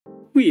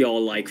We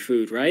all like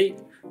food, right?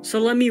 So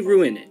let me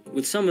ruin it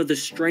with some of the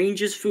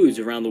strangest foods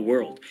around the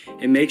world,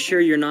 and make sure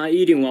you're not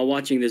eating while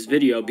watching this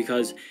video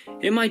because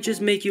it might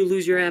just make you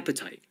lose your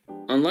appetite.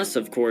 Unless,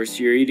 of course,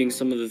 you're eating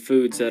some of the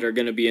foods that are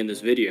going to be in this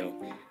video,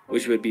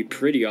 which would be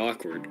pretty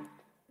awkward.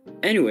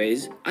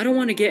 Anyways, I don't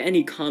want to get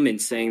any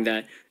comments saying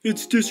that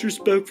it's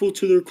disrespectful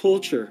to their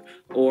culture,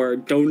 or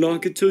don't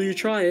knock it till you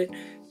try it.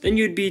 Then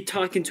you'd be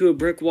talking to a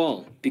brick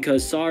wall,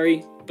 because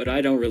sorry, but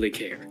I don't really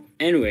care.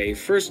 Anyway,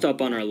 first up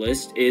on our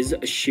list is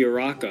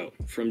shirako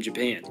from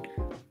Japan.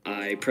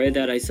 I pray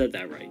that I said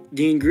that right.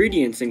 The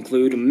ingredients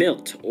include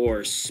milt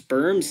or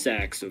sperm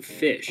sacs of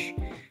fish,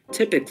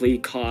 typically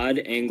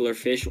cod,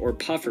 anglerfish, or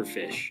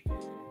pufferfish.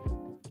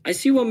 I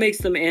see what makes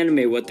them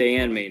animate what they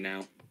animate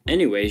now.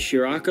 Anyway,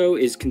 shirako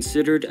is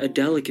considered a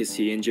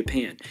delicacy in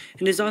Japan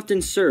and is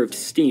often served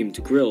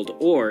steamed, grilled,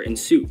 or in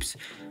soups.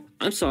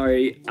 I'm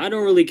sorry, I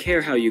don't really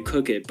care how you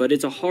cook it, but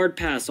it's a hard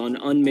pass on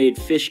unmade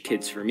fish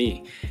kits for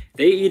me.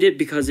 They eat it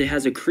because it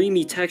has a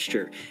creamy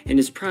texture and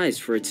is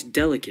prized for its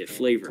delicate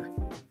flavor.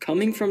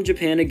 Coming from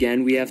Japan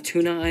again, we have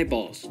tuna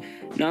eyeballs.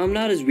 Now, I'm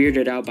not as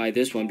weirded out by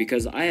this one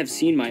because I have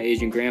seen my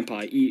Asian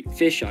grandpa eat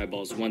fish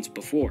eyeballs once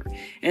before,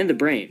 and the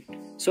brain,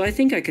 so I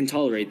think I can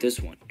tolerate this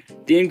one.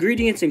 The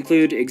ingredients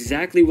include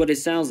exactly what it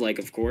sounds like,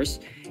 of course.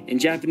 In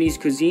Japanese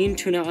cuisine,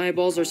 tuna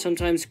eyeballs are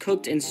sometimes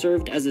cooked and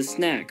served as a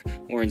snack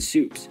or in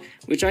soups,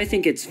 which I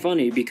think it's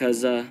funny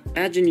because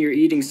imagine you're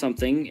eating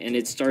something and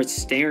it starts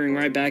staring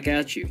right back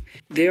at you.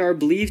 They are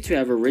believed to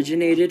have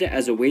originated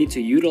as a way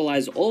to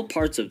utilize all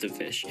parts of the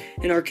fish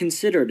and are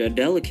considered a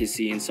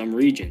delicacy in some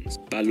regions.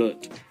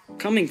 Balut.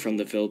 Coming from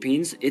the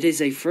Philippines, it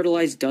is a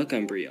fertilized duck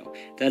embryo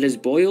that is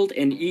boiled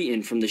and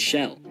eaten from the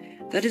shell.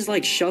 That is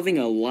like shoving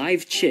a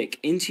live chick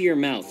into your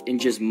mouth and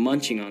just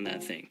munching on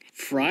that thing.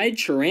 Fried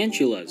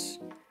tarantulas.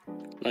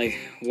 Like,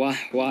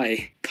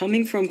 why?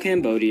 Coming from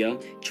Cambodia,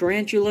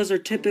 tarantulas are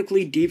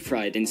typically deep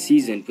fried and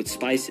seasoned with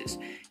spices.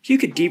 You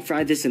could deep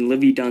fry this in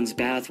Livy Dunn's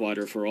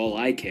bathwater for all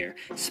I care.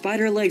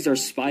 Spider legs are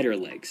spider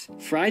legs.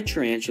 Fried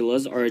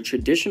tarantulas are a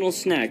traditional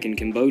snack in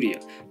Cambodia,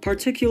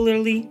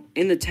 particularly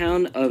in the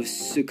town of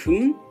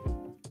Sukhum?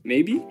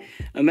 Maybe?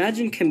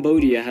 Imagine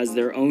Cambodia has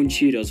their own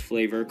Cheetos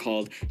flavor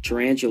called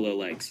tarantula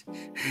legs.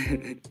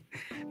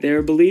 They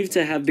are believed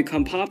to have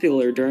become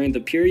popular during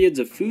the periods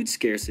of food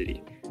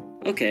scarcity.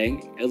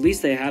 Okay, at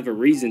least they have a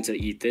reason to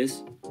eat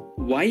this.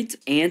 White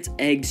ant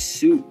egg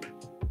soup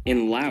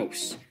in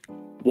Laos.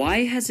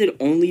 Why has it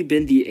only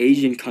been the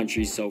Asian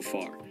countries so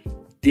far?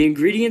 The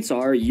ingredients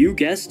are, you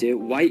guessed it,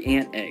 white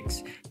ant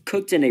eggs,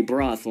 cooked in a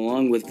broth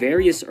along with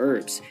various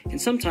herbs and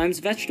sometimes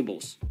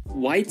vegetables.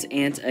 White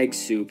ant egg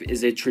soup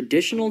is a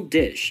traditional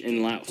dish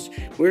in Laos,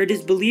 where it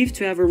is believed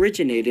to have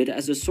originated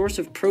as a source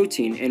of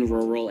protein in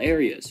rural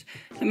areas.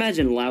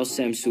 Imagine Laos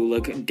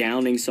Samsuluk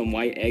downing some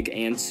white egg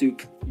ant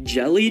soup.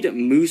 Jellied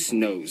moose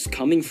nose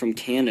coming from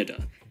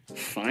Canada.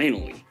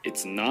 Finally,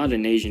 it's not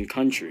an Asian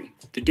country.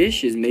 The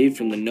dish is made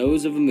from the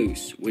nose of a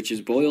moose, which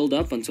is boiled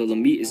up until the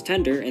meat is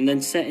tender and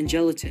then set in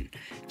gelatin.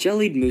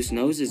 Jellied moose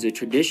nose is a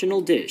traditional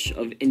dish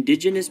of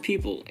indigenous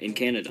people in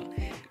Canada,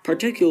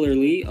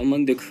 particularly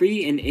among the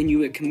Cree and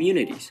Inuit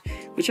communities,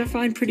 which I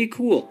find pretty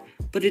cool,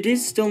 but it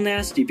is still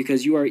nasty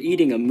because you are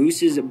eating a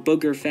moose's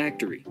booger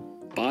factory.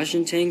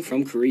 Bashintang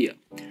from Korea.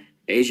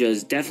 Asia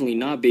is definitely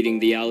not beating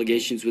the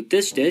allegations with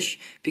this dish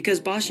because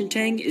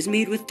bashintang is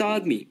made with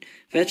dog meat,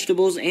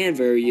 vegetables, and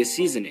various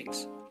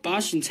seasonings.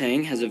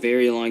 Bashintang has a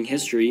very long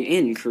history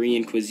in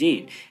Korean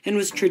cuisine and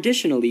was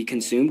traditionally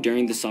consumed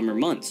during the summer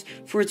months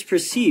for its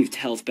perceived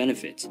health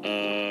benefits.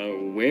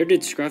 Where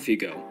did Scruffy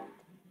go?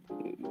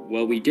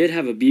 Well, we did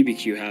have a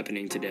BBQ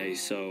happening today,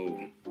 so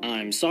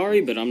I'm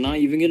sorry, but I'm not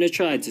even gonna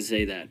try to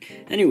say that.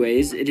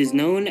 Anyways, it is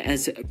known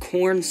as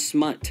corn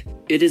smut.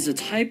 It is a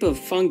type of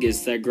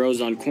fungus that grows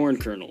on corn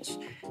kernels.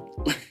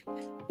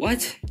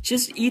 What?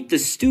 Just eat the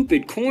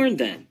stupid corn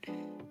then.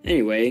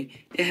 Anyway,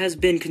 it has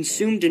been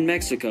consumed in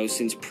Mexico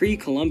since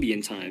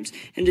pre-Columbian times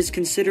and is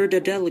considered a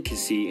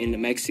delicacy in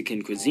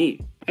Mexican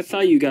cuisine. I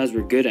thought you guys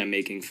were good at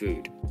making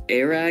food.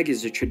 Arag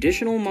is a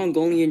traditional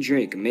Mongolian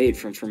drink made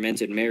from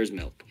fermented mare's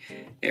milk.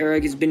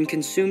 Arag has been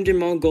consumed in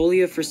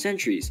Mongolia for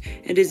centuries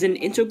and is an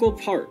integral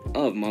part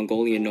of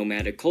Mongolian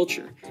nomadic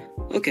culture.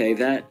 Okay,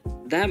 that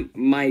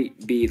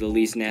might be the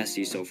least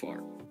nasty so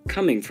far.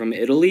 Coming from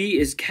Italy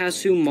is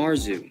casu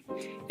marzu.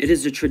 It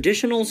is a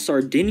traditional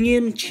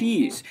Sardinian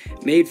cheese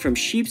made from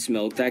sheep's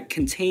milk that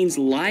contains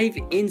live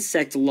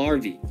insect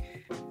larvae.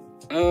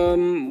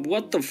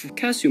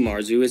 Casu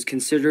marzu is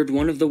considered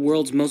one of the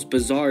world's most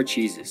bizarre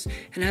cheeses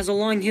and has a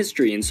long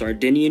history in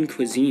Sardinian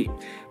cuisine.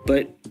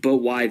 But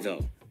why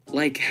though?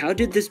 Like, how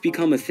did this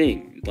become a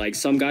thing? Like,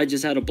 some guy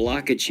just had a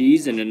block of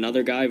cheese and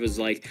another guy was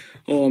like,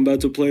 oh, I'm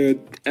about to play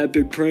an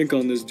epic prank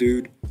on this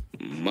dude.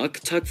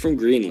 Muktuk from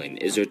Greenland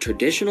is a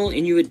traditional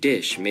Inuit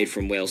dish made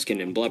from whale skin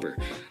and blubber.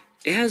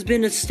 It has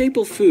been a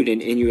staple food in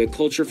Inuit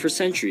culture for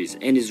centuries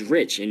and is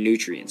rich in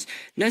nutrients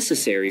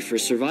necessary for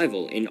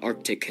survival in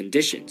Arctic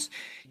conditions.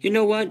 You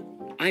know what?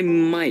 I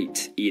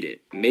might eat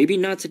it. Maybe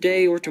not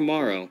today or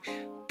tomorrow,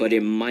 but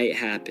it might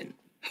happen.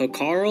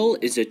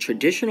 Hákarl is a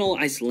traditional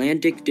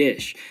Icelandic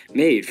dish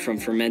made from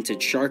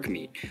fermented shark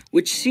meat,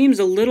 which seems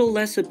a little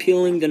less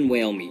appealing than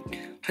whale meat.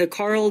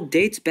 Hákarl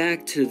dates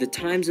back to the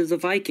times of the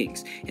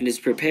Vikings and is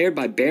prepared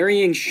by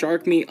burying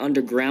shark meat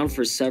underground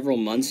for several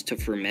months to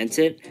ferment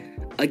it.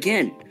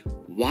 Again,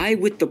 why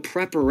with the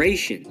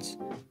preparations?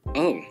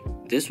 Oh,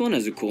 this one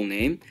has a cool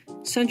name.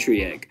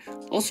 Century egg.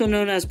 Also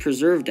known as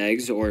preserved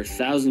eggs or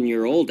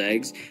 1,000-year-old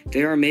eggs,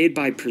 they are made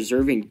by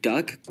preserving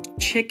duck,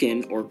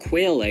 chicken, or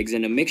quail eggs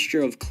in a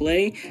mixture of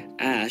clay,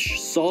 ash,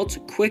 salt,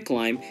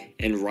 quicklime,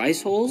 and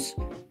rice hulls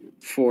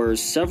for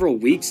several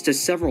weeks to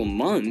several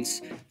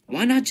months.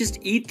 Why not just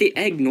eat the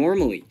egg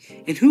normally?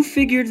 And who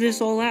figured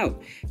this all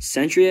out?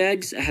 Century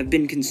eggs have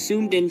been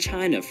consumed in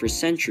China for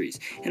centuries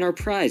and are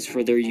prized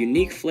for their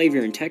unique flavor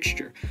and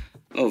texture.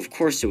 Oh, of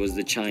course it was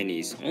the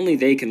Chinese. Only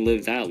they can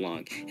live that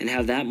long and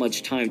have that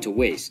much time to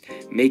waste,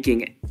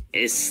 making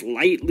a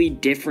slightly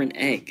different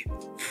egg.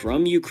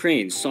 From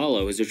Ukraine,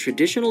 salo is a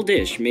traditional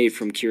dish made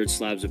from cured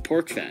slabs of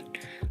pork fat.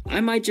 I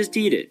might just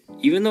eat it.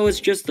 Even though it's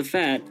just the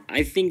fat,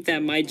 I think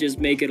that might just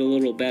make it a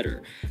little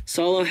better.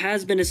 Salo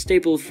has been a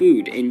staple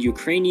food in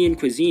Ukrainian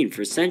cuisine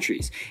for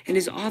centuries and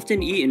is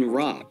often eaten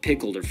raw,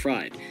 pickled, or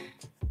fried.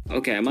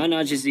 Okay, I might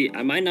not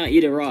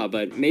eat it raw,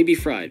 but maybe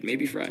fried.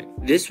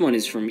 This one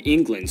is from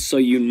England, so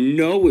you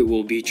know it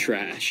will be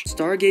trash.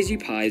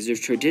 Stargazy pie is a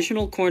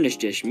traditional Cornish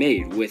dish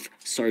made with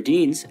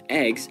sardines,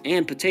 eggs,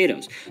 and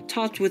potatoes,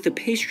 topped with a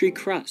pastry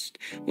crust.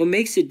 What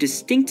makes it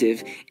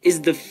distinctive is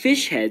the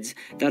fish heads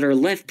that are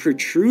left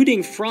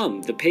protruding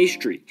from the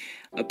pastry,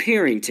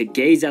 appearing to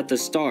gaze at the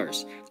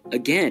stars.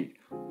 Again,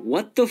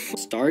 what the f—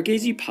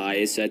 Stargazy pie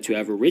is said to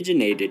have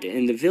originated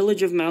in the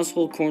village of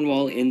Mousehole,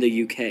 Cornwall in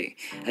the UK,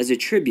 as a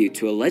tribute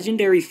to a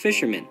legendary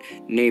fisherman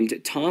named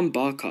Tom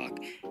Bawcock.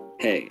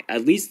 Hey,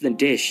 at least the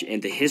dish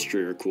and the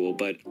history are cool,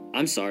 but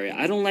I'm sorry,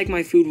 I don't like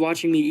my food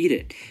watching me eat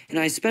it, and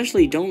I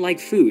especially don't like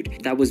food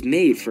that was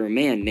made for a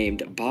man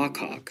named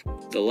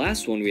Bawcock. The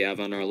last one we have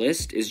on our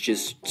list is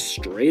just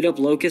straight up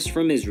locusts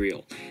from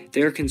Israel.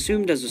 They are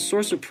consumed as a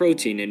source of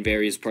protein in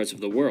various parts of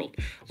the world.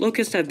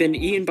 Locusts have been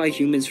eaten by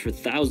humans for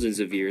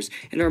thousands of years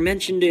and are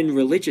mentioned in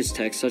religious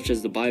texts such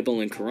as the Bible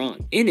and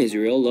Quran. In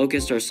Israel,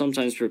 locusts are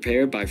sometimes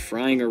prepared by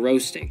frying or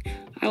roasting.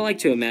 I like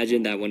to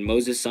imagine that when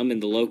Moses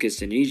summoned the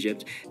locusts in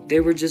Egypt, they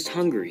were just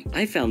hungry.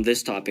 I found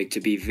this topic to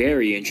be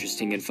very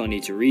interesting and funny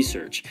to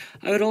research.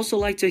 I would also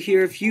like to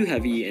hear if you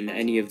have eaten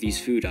any of these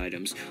food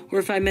items, or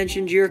if I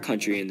mentioned your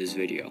country in this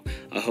video.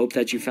 I hope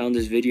that you found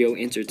this video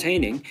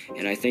entertaining,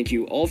 and I thank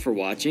you all for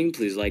watching.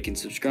 Please like and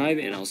subscribe,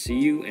 and I'll see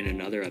you in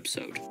another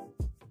episode.